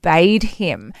obeyed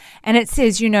him. And it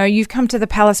says, you've come to the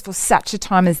palace for such a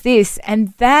time as this.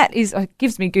 And that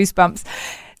gives me goosebumps.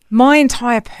 My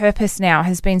entire purpose now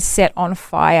has been set on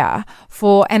fire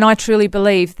and I truly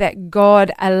believe that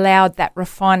God allowed that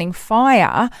refining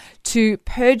fire to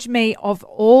purge me of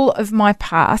all of my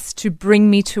past, to bring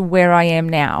me to where I am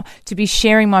now, to be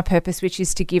sharing my purpose, which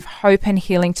is to give hope and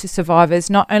healing to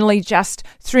survivors, not only just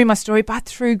through my story, but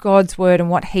through God's word and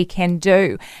what he can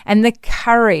do. And the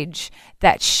courage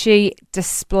that she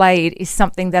displayed is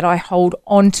something that I hold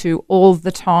on to all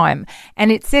the time.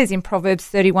 And it says in Proverbs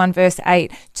 31 verse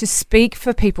 8 to speak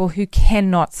for people who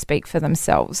cannot speak for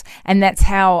themselves. And that's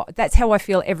how I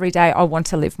feel every day I want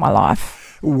to live my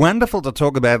life. Wonderful to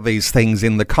talk about these things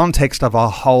in the context of a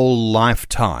whole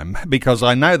lifetime, because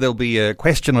I know there'll be a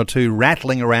question or two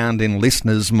rattling around in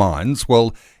listeners' minds.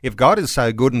 Well, if God is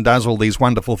so good and does all these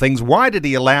wonderful things, why did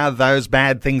he allow those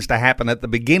bad things to happen at the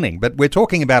beginning? But we're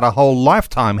talking about a whole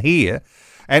lifetime here,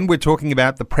 and we're talking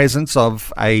about the presence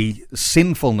of a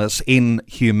sinfulness in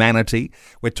humanity.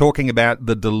 We're talking about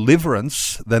the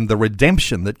deliverance, then the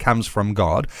redemption that comes from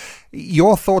God.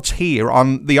 Your thoughts here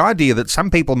on the idea that some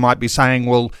people might be saying,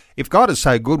 well, if God is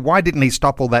so good, why didn't he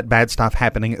stop all that bad stuff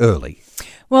happening early?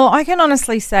 Well, I can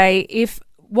honestly say if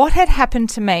what had happened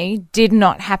to me did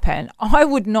not happen, I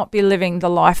would not be living the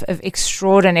life of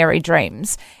extraordinary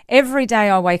dreams. Every day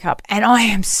I wake up and I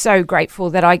am so grateful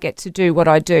that I get to do what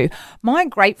I do. My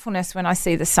gratefulness when I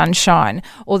see the sunshine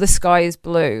or the sky is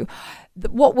blue,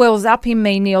 what wells up in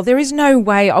me, Neil, there is no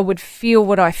way I would feel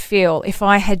what I feel if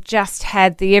I had just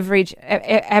had the average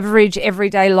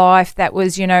everyday life that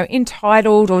was,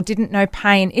 entitled or didn't know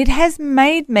pain. It has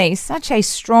made me such a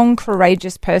strong,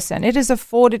 courageous person. It has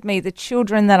afforded me the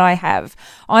children that I have.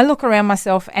 I look around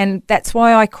myself, and that's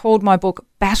why I called my book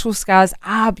Battle Scars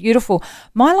Are Beautiful.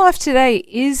 My life today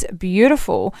is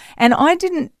beautiful, and I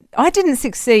didn't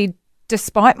succeed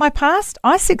despite my past.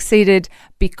 I succeeded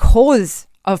because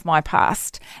of my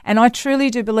past, and I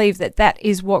truly do believe that that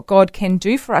is what God can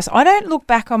do for us. I don't look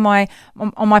back on my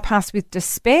past with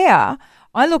despair.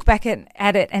 I look back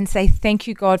at it and say, thank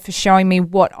you, God, for showing me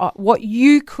what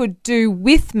you could do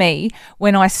with me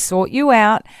when I sought you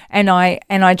out, and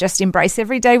I just embrace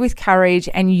every day with courage,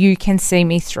 and you can see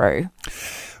me through.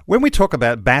 When we talk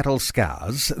about battle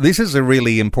scars, this is a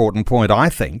really important point, I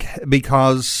think,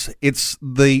 because it's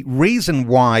the reason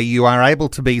why you are able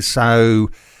to be so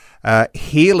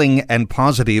healing and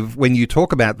positive when you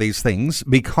talk about these things,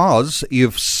 because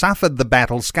you've suffered the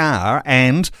battle scar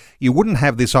and you wouldn't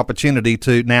have this opportunity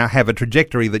to now have a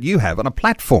trajectory that you have on a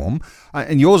platform.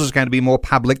 And yours is going to be more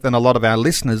public than a lot of our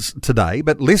listeners today.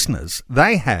 But listeners,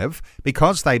 they have,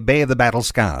 because they bear the battle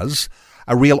scars,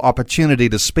 a real opportunity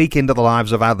to speak into the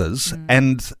lives of others.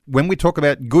 And when we talk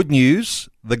about good news,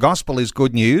 the gospel is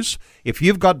good news. If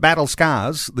you've got battle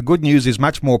scars, the good news is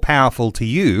much more powerful to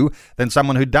you than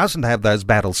someone who doesn't have those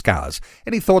battle scars.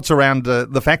 Any thoughts around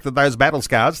the fact that those battle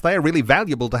scars, they are really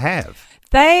valuable to have?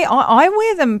 I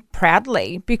wear them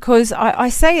proudly because I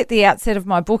say at the outset of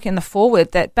my book in the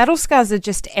foreword that battle scars are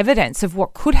just evidence of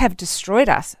what could have destroyed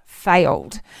us,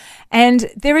 failed.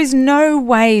 And there is no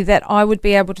way that I would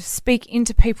be able to speak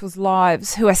into people's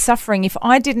lives who are suffering if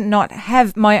I did not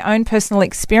have my own personal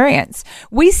experience.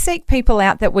 We seek people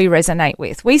out that we resonate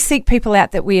with. We seek people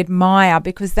out that we admire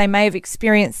because they may have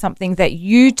experienced something that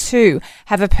you too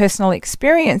have a personal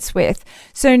experience with.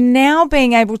 So now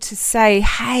being able to say,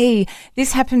 hey,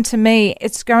 this happened to me.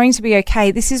 It's going to be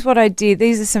okay. This is what I did.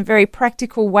 These are some very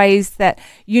practical ways that,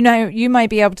 you know, you may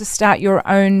be able to start your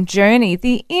own journey.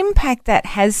 The impact that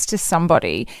has to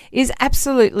somebody is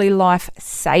absolutely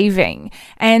life-saving.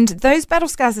 And those battle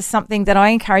scars are something that I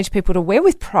encourage people to wear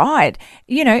with pride.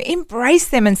 You know, embrace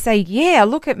them and say, yeah,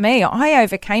 look at me. I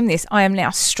overcame this. I am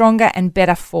now stronger and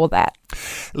better for that.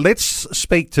 Let's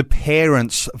speak to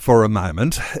parents for a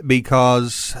moment,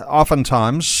 because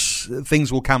oftentimes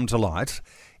things will come to light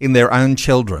in their own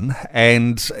children,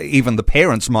 and even the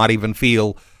parents might even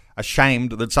feel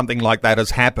ashamed that something like that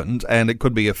has happened, and it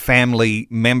could be a family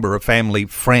member, a family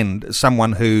friend,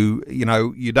 someone who, you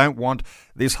know, you don't want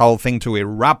this whole thing to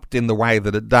erupt in the way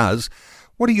that it does.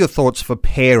 What are your thoughts for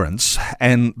parents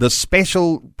and the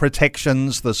special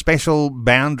protections, the special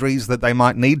boundaries that they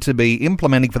might need to be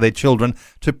implementing for their children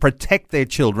to protect their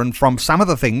children from some of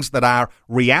the things that are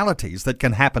realities that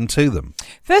can happen to them?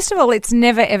 First of all, it's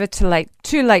never ever too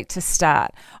late to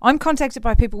start. I'm contacted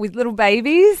by people with little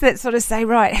babies that sort of say,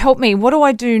 right, help me, what do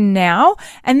I do now?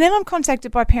 And then I'm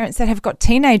contacted by parents that have got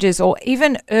teenagers or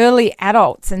even early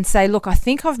adults and say, look, I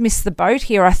think I've missed the boat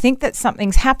here. I think that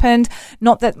something's happened,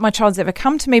 not that my child's ever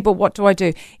come to me, but what do I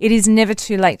do? It is never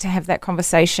too late to have that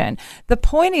conversation. The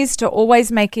point is to always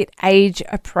make it age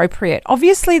appropriate.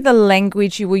 Obviously, the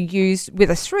language you will use with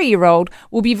a 3-year-old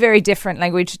will be very different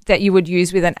language that you would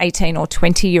use with an 18 or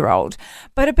 20-year-old.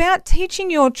 But about teaching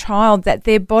your child that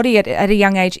their body at a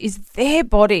young age is their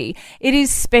body. It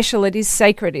is special. It is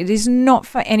sacred. It is not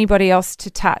for anybody else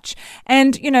to touch.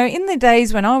 And, you know, in the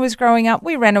days when I was growing up,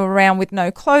 we ran around with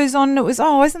no clothes on. It was,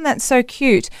 oh, isn't that so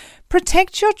cute?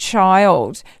 Protect your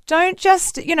child. Don't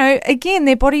just, you know, again,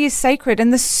 their body is sacred.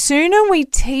 And the sooner we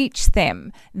teach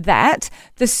them that,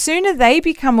 the sooner they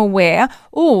become aware,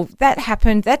 oh, that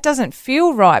happened, that doesn't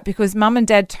feel right because mum and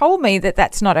dad told me that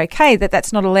that's not okay, that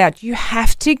that's not allowed. You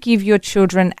have to give your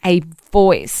children a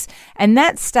voice. And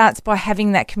that starts by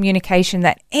having that communication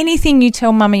that anything you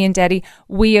tell mummy and daddy,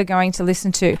 we are going to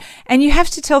listen to. And you have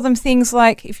to tell them things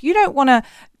like, if you don't want to,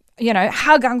 you know,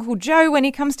 hug Uncle Joe when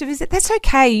he comes to visit, that's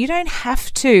okay. You don't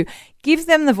have to. Give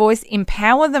them the voice,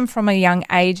 empower them from a young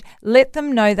age, let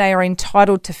them know they are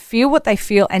entitled to feel what they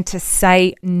feel, and to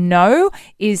say no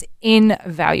is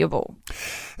invaluable.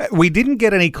 We didn't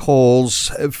get any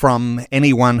calls from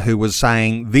anyone who was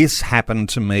saying, this happened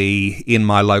to me in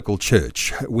my local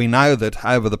church. We know that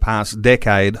over the past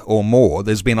decade or more,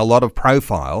 there's been a lot of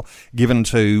profile given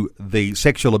to the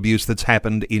sexual abuse that's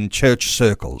happened in church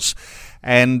circles.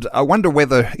 And I wonder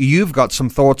whether you've got some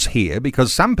thoughts here,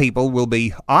 because some people will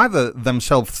be either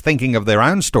themselves thinking of their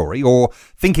own story or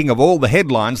thinking of all the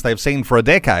headlines they've seen for a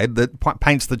decade that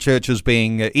paints the church as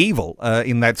being evil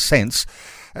in that sense.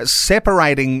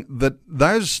 Separating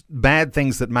those bad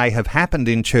things that may have happened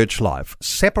in church life,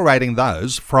 separating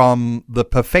those from the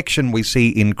perfection we see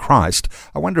in Christ.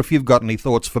 I wonder if you've got any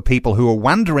thoughts for people who are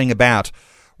wondering about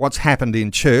what's happened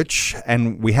in church,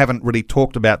 and we haven't really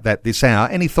talked about that this hour.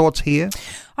 Any thoughts here?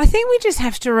 I think we just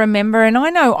have to remember, and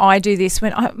I know I do this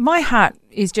when my heart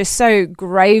is just so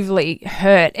gravely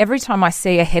hurt every time I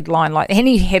see a headline, like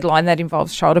any headline that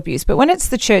involves child abuse. But when it's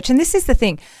the church, and this is the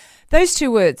thing, those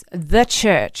two words, the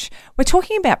church, we're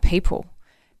talking about people.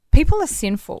 People are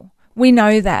sinful. We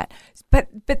know that. But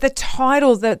the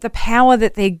title, the power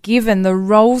that they're given, the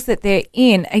roles that they're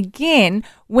in, again,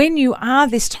 when you are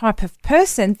this type of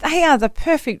person, they are the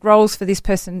perfect roles for this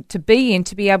person to be in,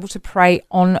 to be able to prey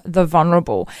on the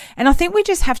vulnerable. And I think we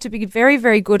just have to be very,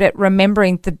 very good at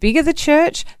remembering the bigger the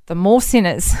church, the more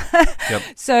sinners. Yep.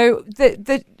 So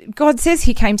God says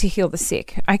he came to heal the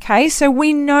sick, okay? So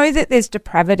we know that there's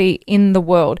depravity in the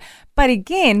world. But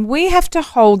again, we have to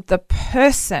hold the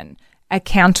person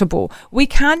accountable. We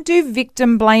can't do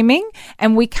victim blaming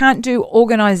and we can't do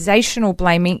organizational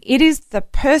blaming. It is the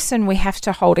person we have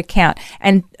to hold account.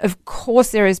 And of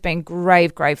course, there has been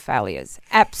grave failures.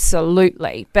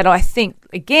 Absolutely. But I think,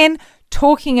 again,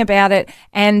 talking about it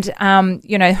and, I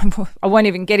won't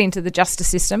even get into the justice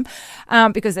system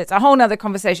because that's a whole nother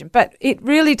conversation. But it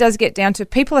really does get down to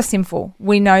people are sinful.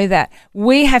 We know that.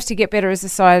 We have to get better as a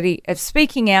society of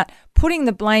speaking out, putting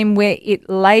the blame where it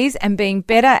lays and being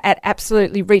better at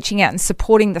absolutely reaching out and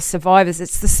supporting the survivors.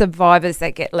 It's the survivors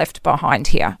that get left behind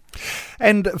here.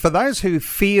 And for those who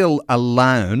feel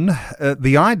alone,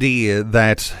 the idea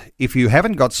that if you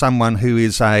haven't got someone who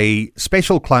is a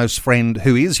special close friend,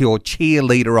 who is your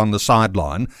cheerleader on the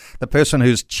sideline, the person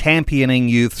who's championing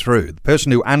you through, the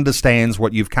person who understands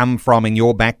what you've come from in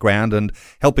your background and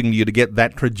helping you to get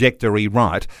that trajectory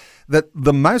right, that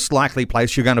the most likely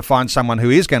place you're going to find someone who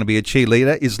is going to be a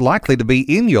cheerleader is likely to be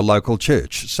in your local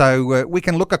church. So we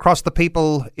can look across the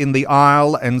people in the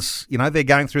aisle and, they're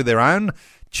going through their own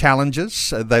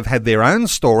challenges. They've had their own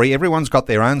story. Everyone's got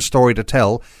their own story to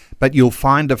tell. But you'll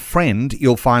find a friend,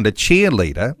 you'll find a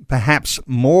cheerleader, perhaps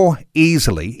more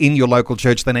easily in your local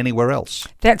church than anywhere else.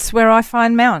 That's where I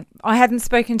find Mount. I hadn't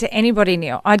spoken to anybody,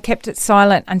 Neil. I'd kept it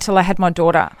silent until I had my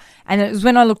daughter. And it was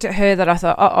when I looked at her that I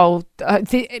thought,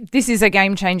 this is a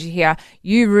game changer here.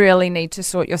 You really need to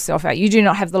sort yourself out. You do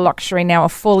not have the luxury now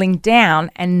of falling down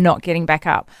and not getting back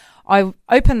up. I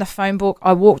opened the phone book.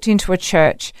 I walked into a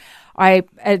church. I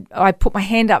put my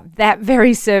hand up that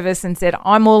very service and said,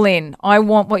 I'm all in. I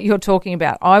want what you're talking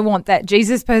about. I want that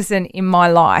Jesus person in my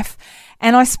life.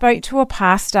 And I spoke to a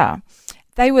pastor.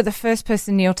 They were the first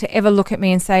person, Neil, to ever look at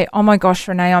me and say, oh my gosh,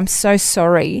 Rene, I'm so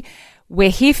sorry. We're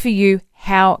here for you.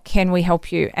 How can we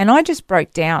help you? And I just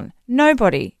broke down.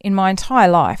 Nobody in my entire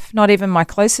life, not even my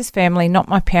closest family, not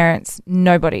my parents,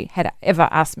 nobody had ever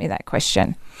asked me that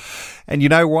question. And you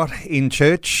know what? In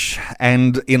church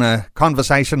and in a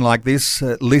conversation like this,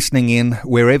 listening in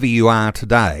wherever you are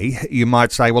today, you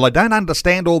might say, well, I don't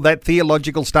understand all that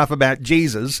theological stuff about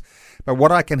Jesus, but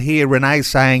what I can hear Rene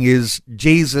saying is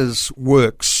Jesus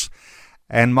works.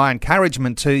 And my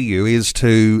encouragement to you is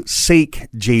to seek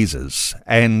Jesus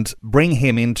and bring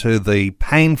him into the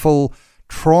painful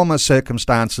trauma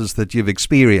circumstances that you've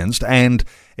experienced and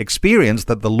experience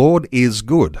that the Lord is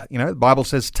good. The Bible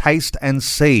says, taste and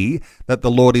see that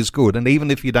the Lord is good. And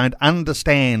even if you don't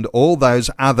understand all those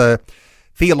other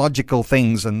theological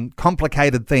things and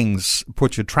complicated things,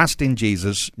 put your trust in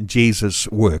Jesus. Jesus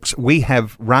works. We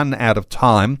have run out of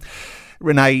time.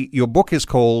 Rene, your book is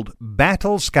called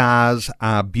Battle Scars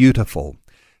Are Beautiful,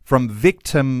 From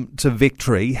Victim to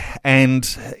Victory. And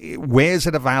where's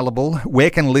it available?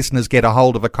 Where can listeners get a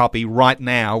hold of a copy right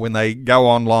now when they go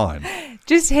online?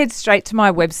 Just head straight to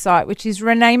my website, which is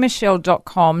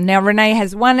renemichele.com. Now, Rene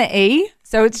has one E,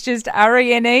 so it's just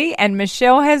Rene, and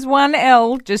Michele has one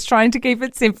L, just trying to keep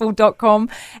it simple.com.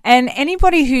 And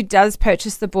anybody who does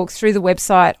purchase the book through the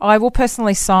website, I will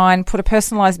personally sign, put a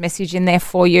personalised message in there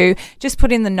for you. Just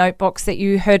put in the note box that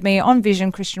you heard me on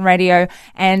Vision Christian Radio,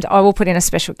 and I will put in a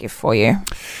special gift for you.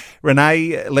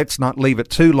 Rene, let's not leave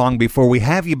it too long before we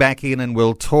have you back in and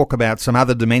we'll talk about some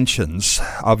other dimensions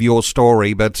of your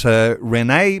story. But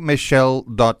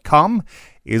renemichele.com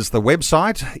is the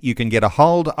website. You can get a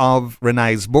hold of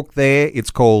Rene's book there.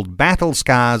 It's called Battle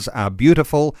Scars Are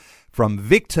Beautiful, From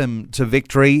Victim to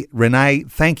Victory. Rene,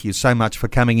 thank you so much for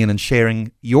coming in and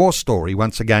sharing your story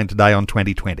once again today on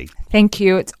 2020. Thank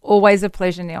you. It's always a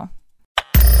pleasure, Neil.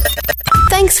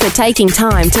 Thanks for taking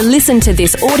time to listen to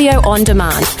this audio on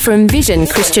demand from Vision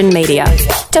Christian Media.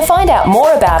 To find out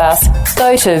more about us,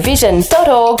 go to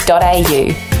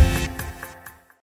vision.org.au.